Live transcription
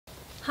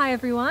Hi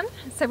everyone.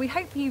 So we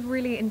hope you've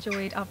really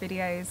enjoyed our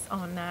videos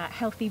on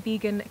healthy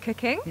vegan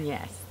cooking.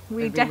 Yes.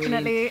 We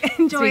definitely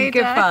enjoyed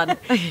good fun.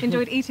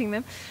 enjoyed eating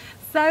them.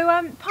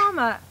 So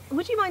Palma,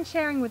 would you mind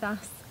sharing with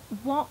us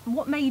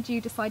what made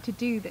you decide to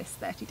do this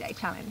 30-day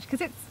challenge?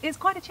 Because it's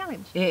quite a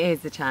challenge. It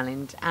is a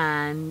challenge,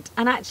 and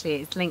actually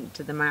it's linked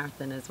to the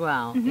marathon as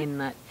well, in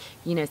that,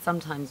 you know,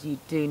 sometimes you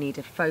do need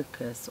a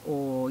focus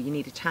or you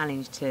need a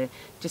challenge to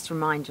just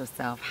remind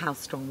yourself how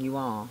strong you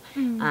are.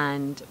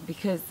 And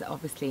because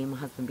obviously my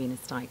husband being a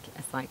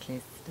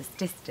cyclist, a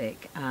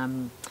statistic,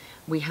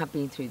 we have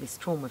been through this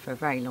trauma for a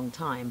very long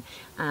time,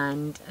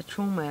 and a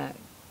trauma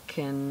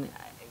can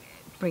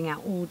bring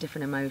out all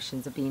different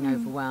emotions of being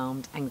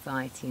overwhelmed,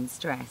 anxiety and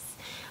stress.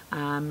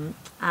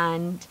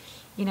 And,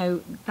 you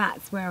know,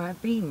 that's where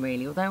I've been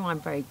really. Although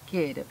I'm very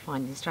good at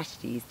finding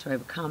strategies to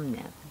overcome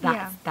it,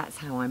 that's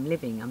how I'm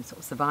living. I'm sort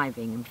of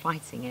surviving and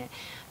fighting it.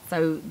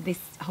 So this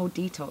whole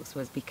detox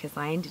was because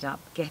I ended up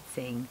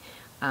getting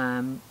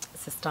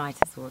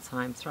cystitis all the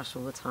time, thrush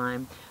all the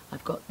time.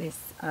 I've got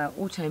this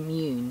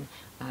autoimmune,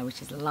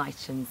 which is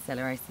lichen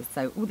sclerosis.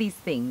 So all these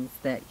things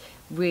that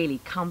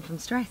really come from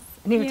stress.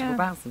 And irritable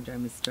bowel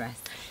syndrome is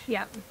stress.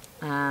 Yeah.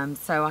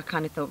 So I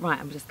kind of thought, right,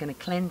 I'm just going to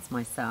cleanse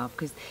myself,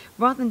 because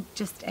rather than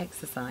just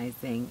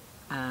exercising,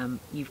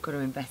 you've got to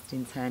invest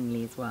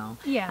internally as well,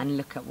 and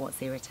look at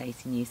what's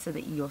irritating you so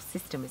that your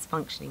system is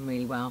functioning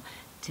really well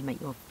to make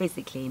you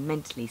physically and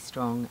mentally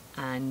strong,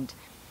 and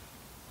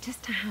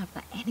just to have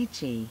that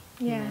energy,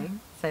 you know.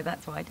 So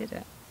that's why I did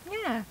it.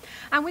 Yeah.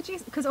 And would you,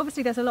 because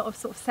obviously there's a lot of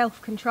sort of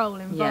self-control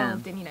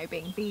involved in, you know,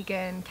 being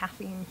vegan,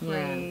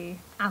 caffeine-free,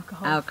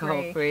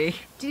 alcohol-free.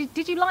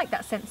 Did you like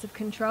that sense of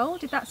control?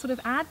 Did that sort of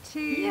add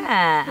to the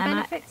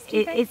benefits, do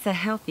you think? It's a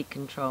healthy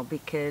control,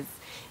 because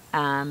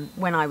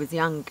when I was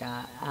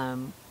younger,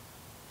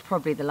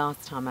 probably the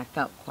last time I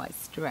felt quite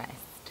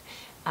stressed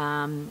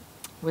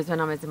was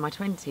when I was in my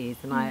 20s,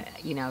 and I,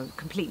 you know,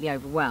 completely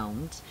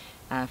overwhelmed.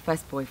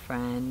 First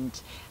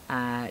boyfriend,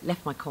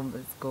 left my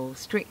convent school,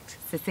 strict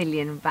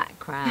Sicilian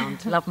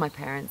background, loved my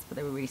parents, but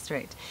they were really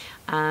strict.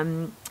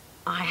 I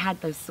had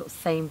those sort of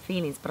same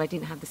feelings, but I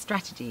didn't have the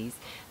strategies.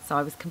 So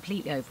I was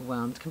completely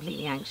overwhelmed,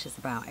 completely anxious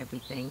about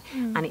everything,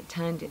 and it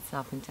turned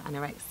itself into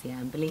anorexia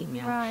and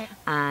bulimia. Right.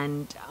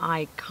 And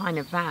I kind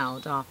of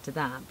vowed after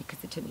that,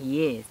 because it took me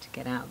years to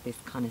get out of this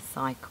kind of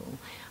cycle,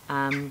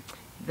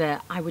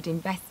 that I would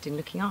invest in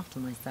looking after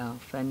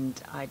myself,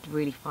 and I'd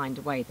really find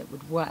a way that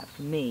would work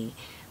for me.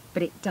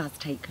 But it does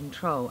take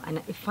control,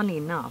 and funnily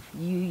enough,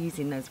 you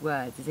using those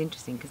words is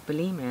interesting, because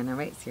bulimia and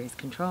anorexia is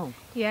control.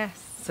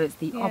 Yes. So it's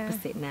the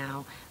opposite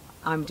now.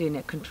 I'm doing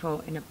it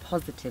control in a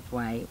positive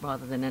way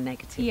rather than a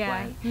negative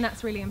way. And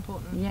that's really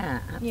important. Yeah,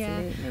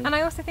 absolutely. Yeah. And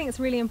I also think it's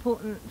really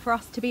important for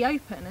us to be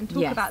open and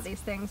talk about these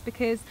things,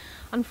 because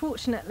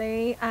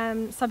unfortunately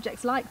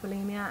subjects like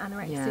bulimia,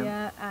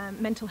 anorexia,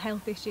 mental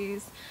health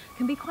issues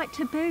can be quite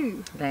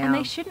taboo.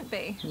 They shouldn't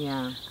be.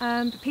 Yeah.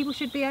 But people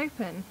should be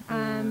open.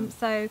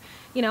 So,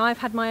 you know, I've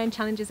had my own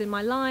challenges in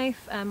my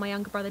life. My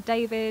younger brother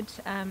David,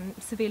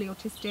 severely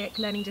autistic,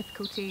 learning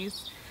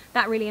difficulties.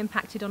 That really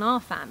impacted on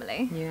our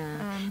family.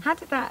 Yeah. How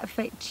did that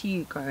affect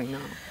you growing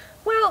up?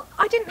 Well,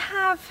 I didn't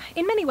have,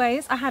 in many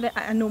ways, I had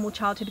a normal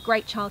childhood, a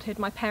great childhood.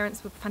 My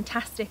parents were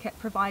fantastic at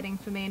providing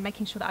for me and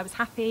making sure that I was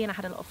happy, and I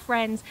had a lot of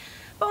friends.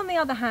 But on the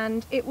other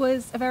hand, it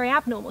was a very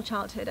abnormal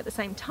childhood at the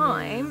same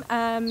time.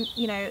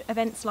 You know,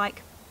 events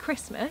like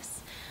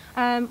Christmas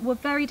were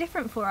very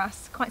different for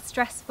us, quite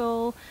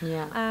stressful.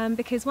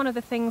 Because one of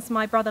the things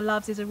my brother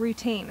loves is a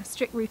routine, a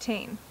strict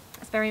routine.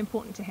 It's very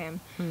important to him.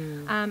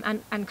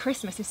 And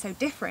Christmas is so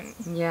different.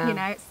 You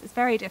know, it's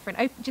very different.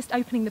 Just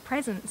opening the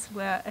presents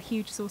were a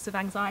huge source of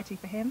anxiety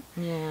for him.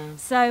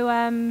 So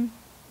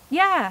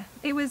yeah,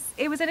 it was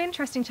an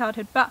interesting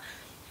childhood. But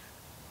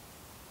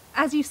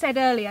as you said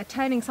earlier,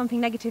 turning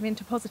something negative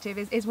into positive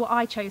is what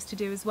I chose to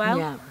do as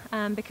well.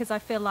 Because I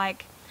feel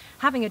like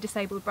having a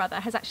disabled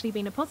brother has actually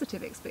been a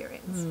positive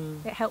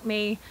experience. It helped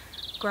me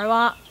grow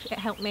up, it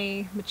helped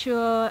me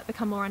mature,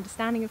 become more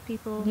understanding of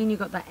people. And you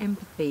got that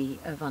empathy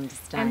of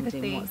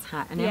understanding what's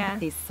happening. And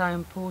empathy is so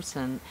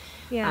important.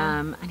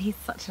 And he's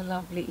such a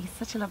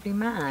lovely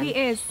man. He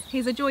is.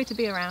 He's a joy to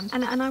be around.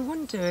 And I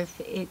wonder if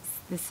it's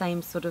the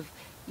same sort of,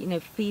 you know,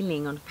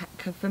 feeling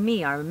for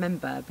me. I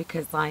remember,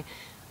 because I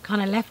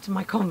kind of left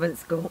my convent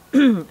school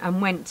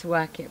and went to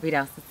work at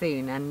Vidal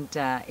Sassoon, and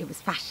it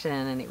was fashion,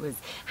 and it was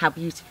how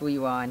beautiful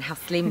you are and how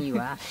slim you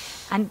are.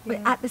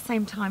 But at the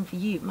same time, for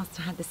you, it must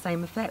have had the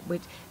same effect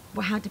with,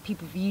 well, how do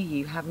people view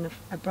you having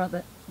a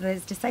brother that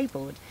is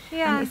disabled?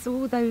 And it's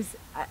all those,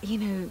 you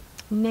know,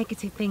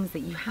 negative things that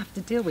you have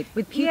to deal with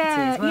puberty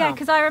as well. Yeah,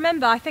 because I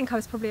remember, I think I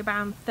was probably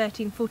around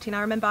 13, 14,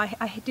 I remember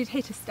I did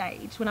hit a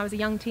stage when I was a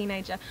young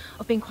teenager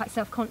of being quite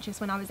self-conscious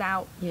when I was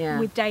out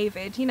with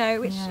David, you know,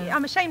 which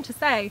I'm ashamed to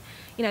say,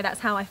 you know,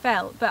 that's how I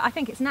felt, but I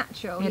think it's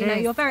natural.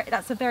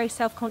 That's a very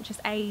self-conscious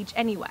age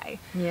anyway.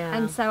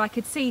 And so I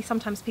could see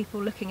sometimes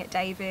people looking at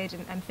David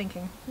and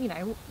thinking, you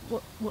know,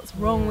 what's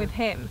wrong with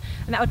him?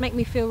 And that would make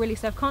me feel really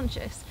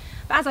self-conscious.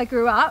 But as I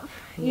grew up,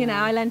 you know,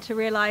 I learned to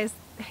realise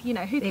you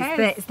know, who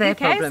cares? It's their who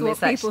cares problem.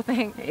 what It's people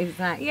think?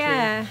 Exactly.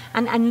 Yeah.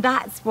 And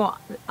that's what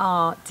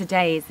our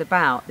today is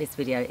about. This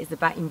video is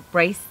about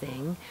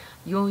embracing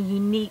your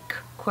unique,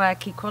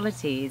 quirky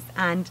qualities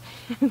and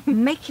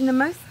making the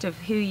most of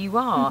who you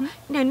are.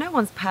 You know, no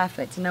one's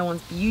perfect and no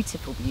one's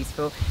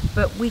beautiful,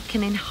 but we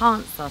can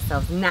enhance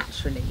ourselves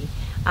naturally.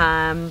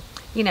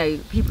 You know,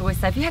 people always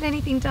say, have you had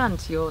anything done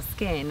to your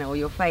skin or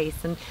your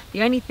face? And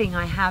the only thing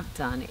I have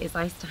done is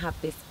I used to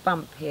have this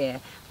bump here,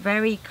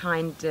 very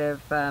kind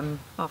of,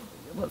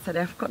 what's her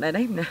name? I've got their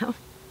name now.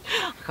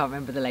 I can't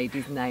remember the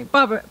lady's name.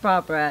 Barbara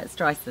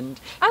Streisand,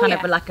 kind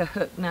of like a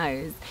hook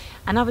nose.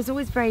 And I was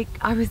always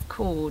I was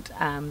called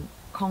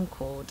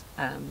Concord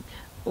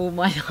all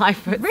my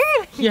life.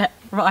 Really? Yeah,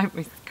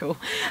 primary school,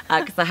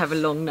 because I have a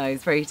long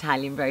nose, very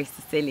Italian, very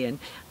Sicilian,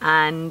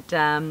 and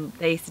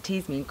they used to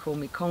tease me and call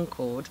me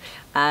Concord,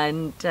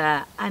 and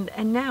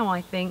now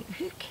I think,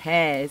 who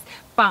cares?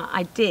 But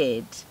I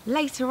did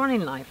later on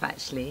in life,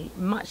 actually,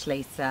 much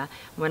later,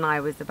 when I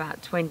was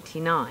about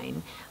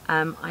 29.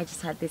 I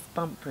just had this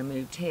bump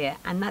removed here,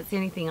 and that's the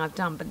only thing I've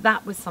done. But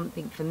that was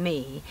something for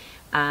me,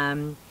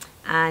 and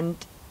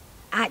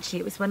actually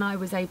it was when I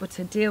was able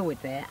to deal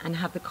with it and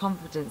have the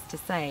confidence to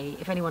say,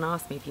 if anyone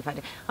asked me if you've had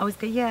it, I always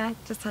go, yeah,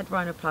 just had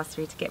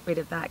rhinoplasty to get rid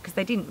of that, because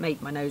they didn't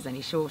make my nose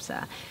any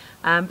shorter.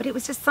 But it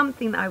was just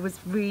something that I was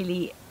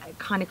really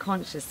kind of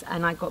conscious,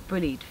 and I got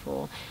bullied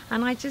for.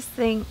 And I just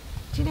think,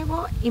 do you know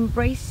what?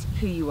 Embrace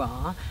who you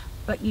are,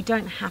 but you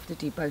don't have to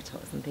do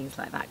Botox and things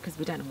like that, because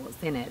we don't know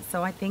what's in it.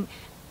 So I think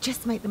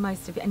just make the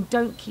most of it, and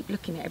don't keep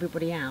looking at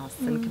everybody else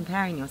and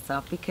comparing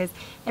yourself, because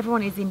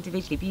everyone is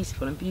individually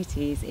beautiful, and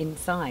beauty is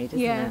inside,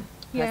 isn't it?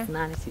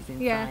 Personality's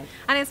inside. Yeah,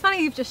 and it's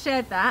funny you've just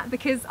shared that,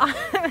 because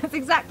it's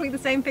exactly the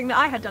same thing that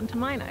I had done to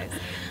my nose.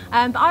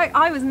 But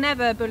I was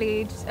never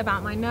bullied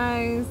about my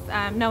nose.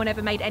 No one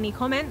ever made any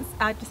comments.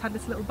 I just had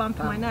this little bump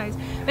in my nose,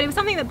 but it was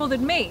something that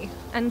bothered me.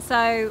 And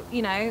so,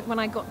 you know, when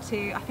I got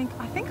to, I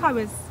think I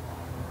was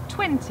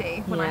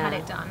 20 when I had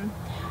it done.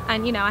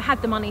 And you know, I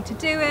had the money to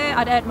do it,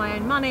 I'd earned my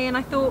own money, and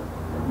I thought,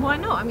 why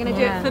not? I'm going to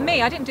do it for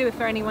me. I didn't do it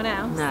for anyone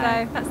else. No.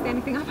 So that's the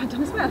only thing I've had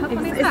done as well. How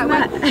funny is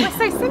that? We're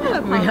so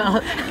similar. We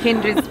are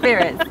kindred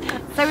spirits.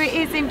 So it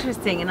is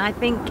interesting, and I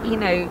think, you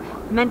know,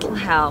 mental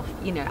health,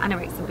 you know,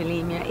 anorexia and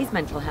bulimia is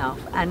mental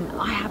health, and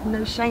I have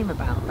no shame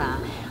about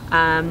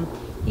that.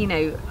 You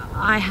know,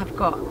 I have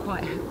got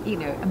quite, you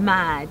know, a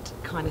mad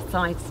kind of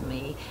side to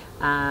me,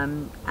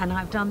 and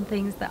I've done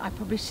things that I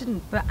probably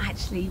shouldn't, but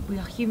actually we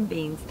are human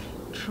beings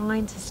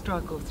trying to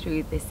struggle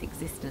through this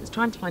existence,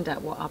 trying to find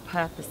out what our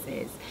purpose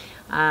is,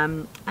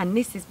 and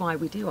this is why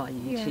we do our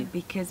YouTube,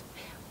 because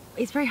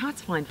it's very hard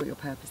to find what your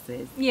purpose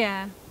is.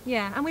 Yeah,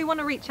 and we want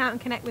to reach out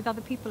and connect with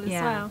other people as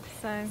well.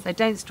 So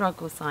don't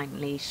struggle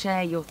silently,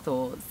 share your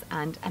thoughts,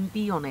 and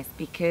be honest,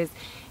 because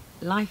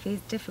life is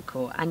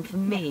difficult. And for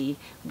me,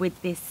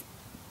 with this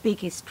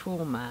biggest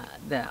trauma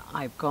that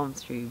I've gone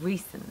through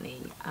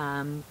recently,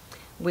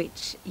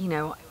 which, you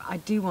know, I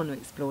do want to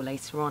explore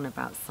later on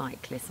about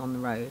cyclists on the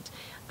road.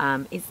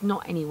 It's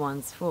not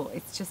anyone's fault.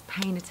 It's just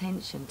paying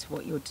attention to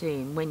what you're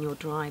doing when you're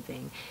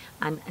driving,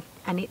 and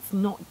it's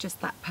not just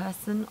that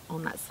person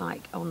on that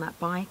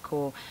bike,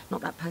 or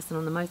not that person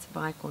on the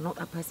motorbike, or not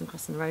that person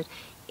crossing the road.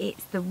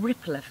 It's the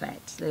ripple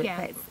effect that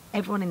affects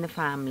everyone in the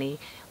family,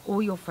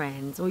 all your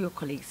friends, all your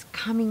colleagues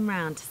coming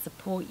round to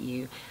support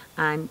you.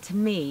 And to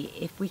me,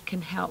 if we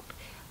can help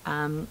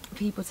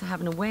people to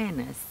have an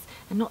awareness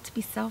and not to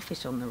be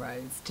selfish on the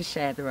roads, to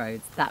share the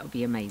roads, that would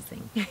be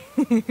amazing.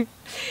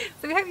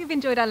 So we hope you've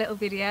enjoyed our little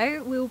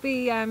video. We'll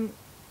be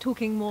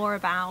talking more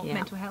about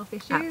mental health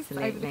issues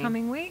over the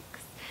coming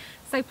weeks.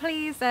 So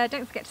please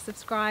don't forget to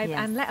subscribe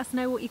and let us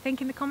know what you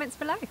think in the comments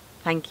below.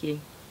 Thank you.